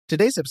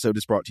Today's episode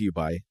is brought to you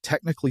by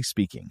Technically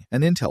Speaking,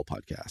 an Intel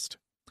podcast.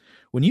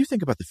 When you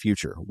think about the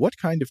future, what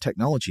kind of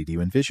technology do you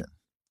envision?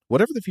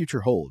 Whatever the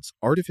future holds,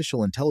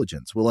 artificial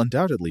intelligence will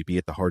undoubtedly be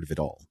at the heart of it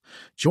all.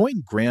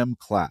 Join Graham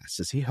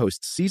Class as he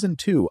hosts Season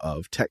 2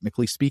 of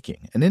Technically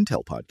Speaking, an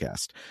Intel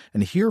podcast,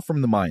 and hear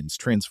from the minds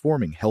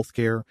transforming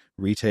healthcare,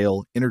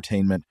 retail,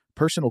 entertainment,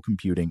 personal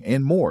computing,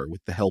 and more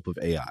with the help of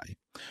AI.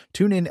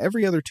 Tune in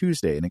every other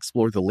Tuesday and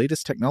explore the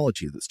latest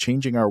technology that's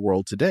changing our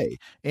world today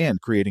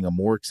and creating a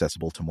more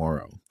accessible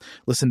tomorrow.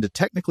 Listen to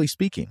Technically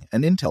Speaking,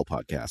 an Intel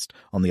podcast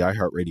on the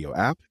iHeartRadio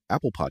app,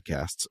 Apple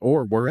Podcasts,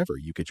 or wherever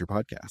you get your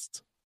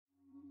podcasts.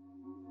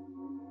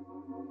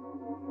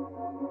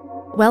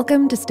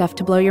 Welcome to Stuff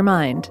to Blow Your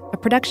Mind, a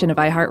production of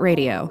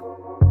iHeartRadio.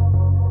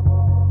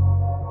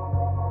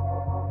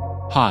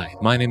 Hi,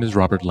 my name is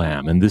Robert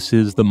Lamb, and this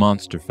is the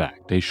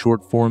Monstrefact, a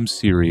short-form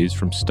series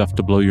from Stuff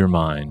to Blow Your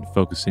Mind,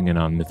 focusing in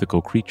on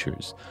mythical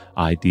creatures,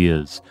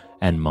 ideas,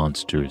 and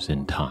monsters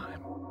in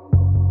time.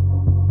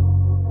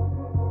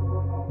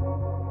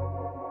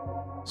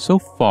 So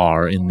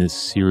far in this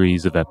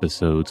series of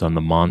episodes on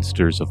the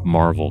monsters of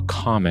Marvel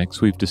Comics,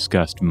 we've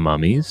discussed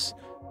mummies,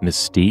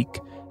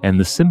 Mystique, and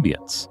the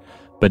symbiotes.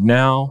 But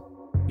now,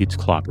 it's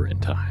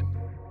clobberin' time.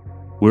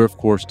 We're, of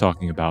course,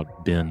 talking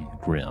about Ben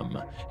Grimm,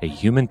 a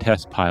human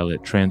test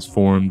pilot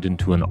transformed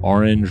into an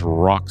orange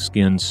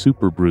rock-skinned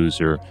super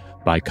bruiser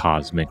by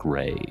cosmic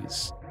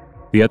rays.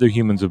 The other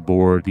humans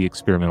aboard the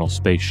experimental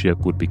spaceship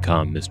would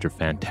become Mr.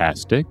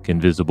 Fantastic,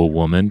 Invisible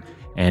Woman,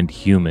 and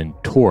Human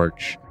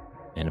Torch.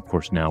 And, of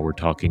course, now we're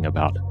talking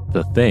about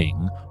The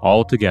Thing.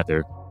 All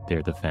together,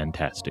 they're the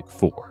Fantastic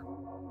Four.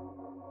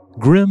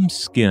 Grimm's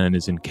skin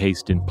is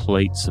encased in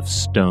plates of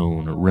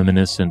stone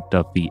reminiscent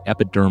of the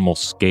epidermal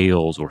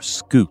scales or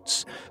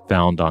scutes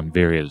found on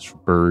various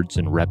birds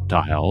and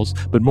reptiles,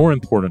 but more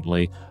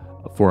importantly,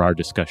 for our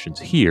discussions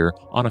here,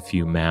 on a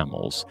few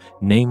mammals,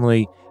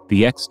 namely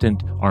the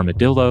extant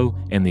armadillo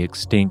and the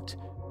extinct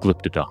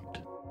glyptodont.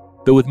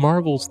 Though with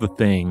Marvel's The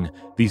Thing,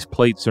 these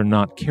plates are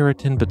not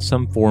keratin but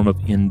some form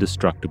of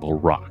indestructible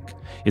rock.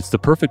 It's the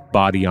perfect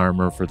body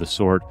armor for the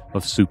sort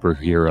of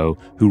superhero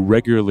who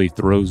regularly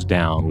throws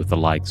down with the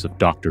likes of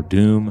Dr.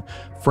 Doom,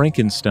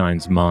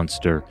 Frankenstein's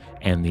monster,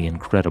 and the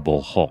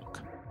Incredible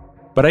Hulk.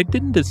 But I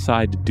didn't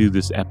decide to do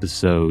this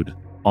episode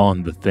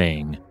on The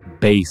Thing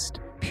based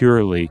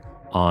purely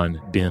on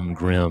Ben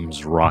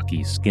Grimm's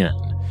rocky skin.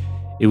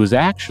 It was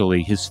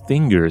actually his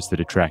fingers that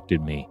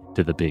attracted me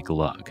to the big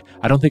lug.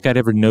 I don't think I'd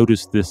ever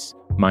noticed this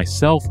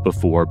myself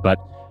before, but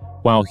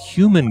while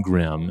human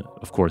Grimm,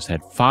 of course,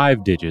 had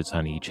 5 digits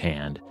on each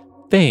hand,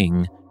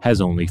 Thing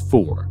has only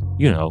 4,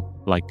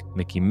 like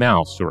Mickey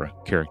Mouse or a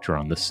character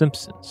on The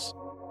Simpsons.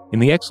 In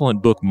the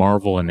excellent book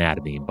Marvel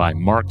Anatomy by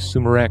Mark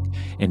Sumerek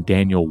and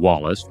Daniel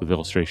Wallace, with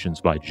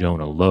illustrations by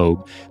Jonah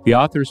Loeb, the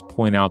authors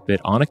point out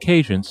that on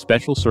occasion,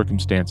 special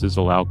circumstances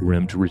allow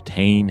Grimm to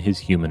retain his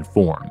human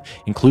form,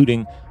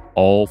 including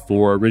all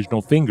 4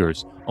 original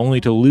fingers, only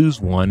to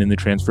lose one in the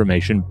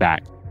transformation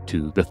back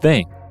to the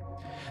Thing.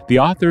 The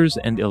authors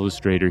and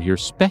illustrator here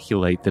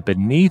speculate that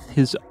beneath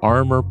his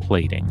armor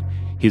plating,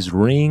 his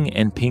ring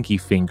and pinky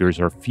fingers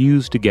are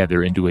fused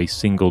together into a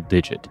single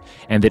digit,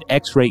 and that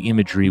X-ray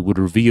imagery would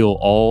reveal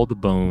all the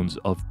bones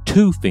of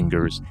 2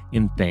 fingers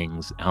in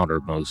Thing's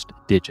outermost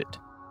digit.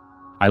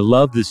 I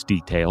love this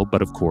detail,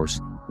 but of course,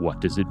 what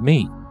does it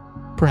mean?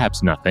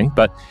 Perhaps nothing,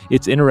 but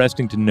it's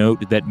interesting to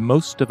note that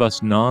most of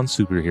us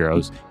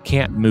non-superheroes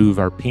can't move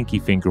our pinky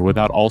finger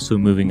without also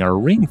moving our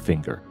ring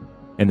finger.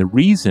 And the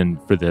reason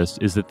for this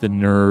is that the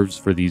nerves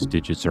for these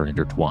digits are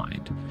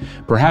intertwined.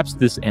 Perhaps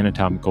this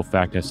anatomical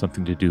fact has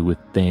something to do with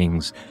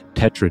Thing's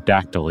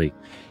tetradactyly.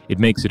 It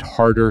makes it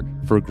harder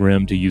for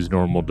Grimm to use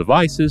normal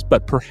devices,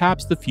 but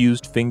perhaps the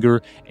fused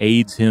finger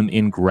aids him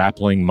in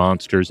grappling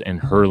monsters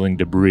and hurling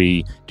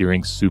debris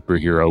during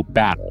superhero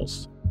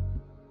battles.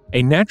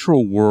 A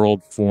natural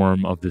world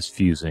form of this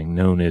fusing,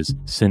 known as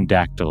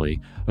syndactyly,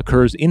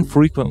 occurs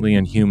infrequently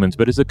in humans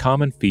but is a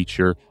common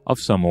feature of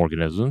some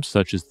organisms,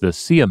 such as the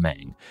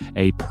siamang,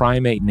 a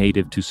primate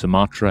native to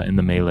Sumatra and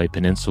the Malay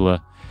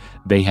Peninsula.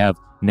 They have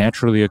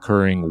naturally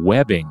occurring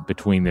webbing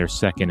between their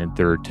second and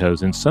third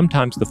toes, and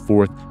sometimes the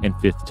fourth and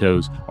fifth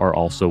toes are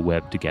also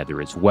webbed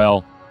together as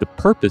well. The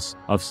purpose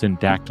of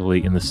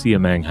syndactyly in the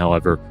siamang,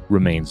 however,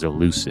 remains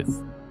elusive.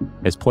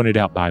 As pointed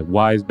out by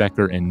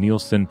Weisbecker and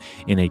Nielsen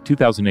in a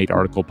 2008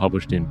 article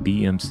published in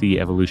BMC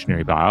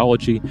Evolutionary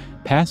Biology,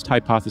 past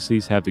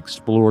hypotheses have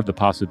explored the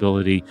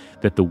possibility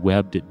that the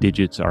webbed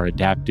digits are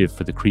adaptive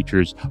for the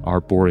creature's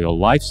arboreal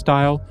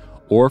lifestyle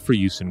or for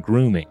use in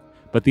grooming.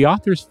 But the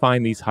authors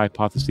find these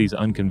hypotheses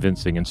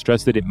unconvincing and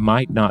stress that it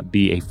might not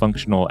be a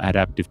functional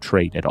adaptive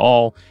trait at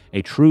all.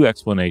 A true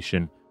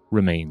explanation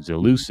remains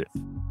elusive.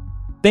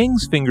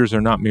 Thing's fingers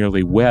are not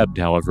merely webbed,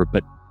 however,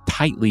 but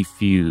tightly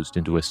fused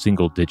into a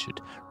single digit,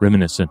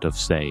 reminiscent of,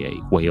 say, a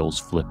whale's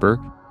flipper.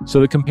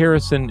 So the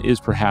comparison is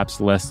perhaps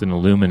less than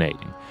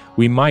illuminating.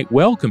 We might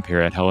well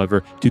compare it,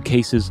 however, to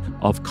cases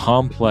of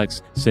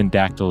complex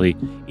syndactyly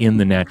in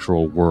the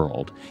natural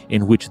world,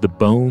 in which the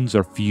bones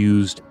are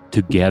fused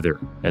together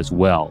as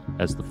well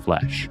as the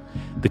flesh.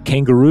 The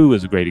kangaroo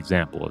is a great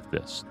example of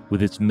this,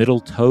 with its middle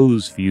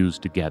toes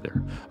fused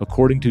together.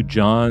 According to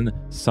John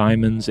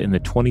Simons in the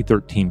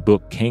 2013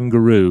 book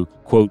Kangaroo,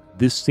 quote,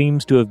 "This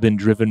seems to have been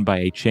driven by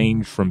a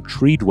change from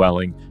tree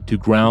dwelling to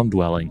ground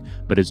dwelling,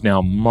 but is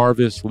now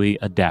marvelously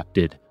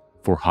adapted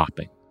for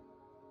hopping."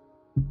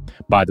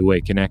 By the way,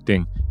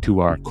 connecting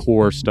to our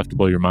core Stuff to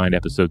Blow Your Mind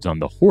episodes on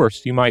the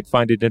horse, you might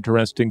find it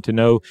interesting to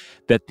know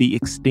that the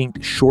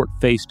extinct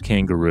short-faced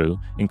kangaroo,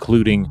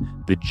 including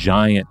the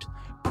giant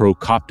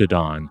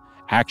Procoptodon,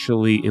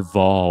 actually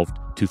evolved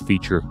to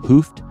feature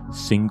hoofed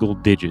single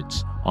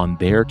digits on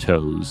their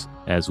toes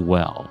as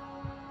well.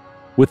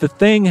 With the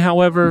thing,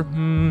 however,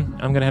 I'm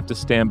going to have to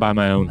stand by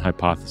my own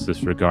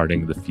hypothesis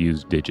regarding the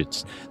fused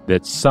digits,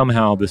 that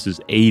somehow this is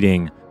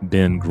aiding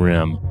Ben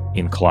Grimm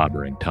in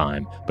clobbering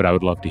time. But I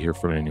would love to hear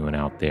from anyone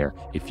out there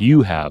if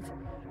you have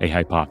a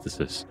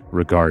hypothesis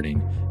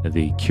regarding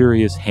the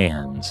curious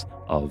hands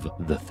of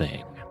the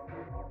thing.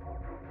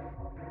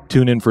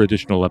 Tune in for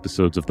additional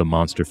episodes of the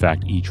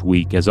Monstrefact each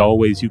week. As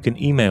always, you can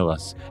email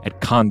us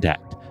at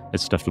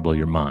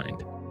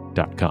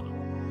contact@stufftoblowyourmind.com.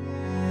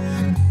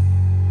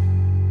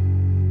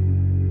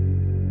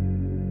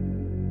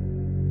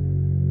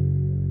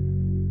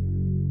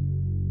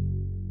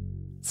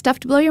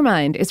 Stuff to Blow Your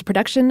Mind is a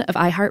production of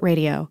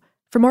iHeartRadio.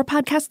 For more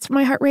podcasts from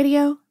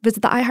iHeartRadio,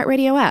 visit the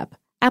iHeartRadio app,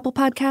 Apple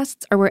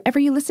Podcasts, or wherever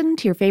you listen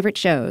to your favorite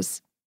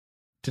shows.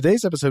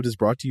 Today's episode is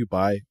brought to you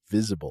by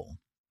Visible.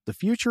 The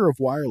future of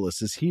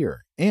wireless is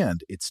here,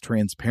 and it's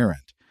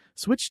transparent.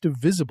 Switch to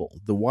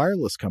Visible, the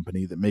wireless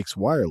company that makes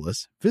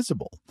wireless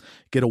visible.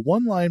 Get a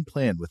one-line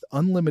plan with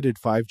unlimited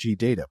 5G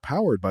data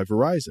powered by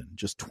Verizon,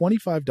 just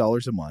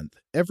 $25 a month,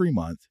 every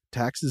month,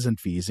 taxes and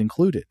fees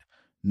included.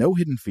 No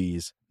hidden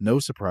fees, no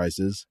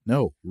surprises,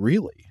 no,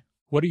 really.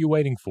 What are you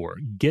waiting for?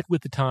 Get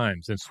with the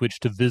times and switch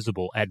to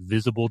Visible at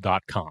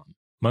Visible.com.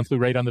 Monthly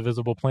rate on the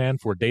Visible plan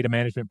for data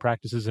management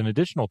practices and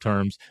additional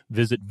terms,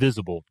 visit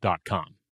Visible.com.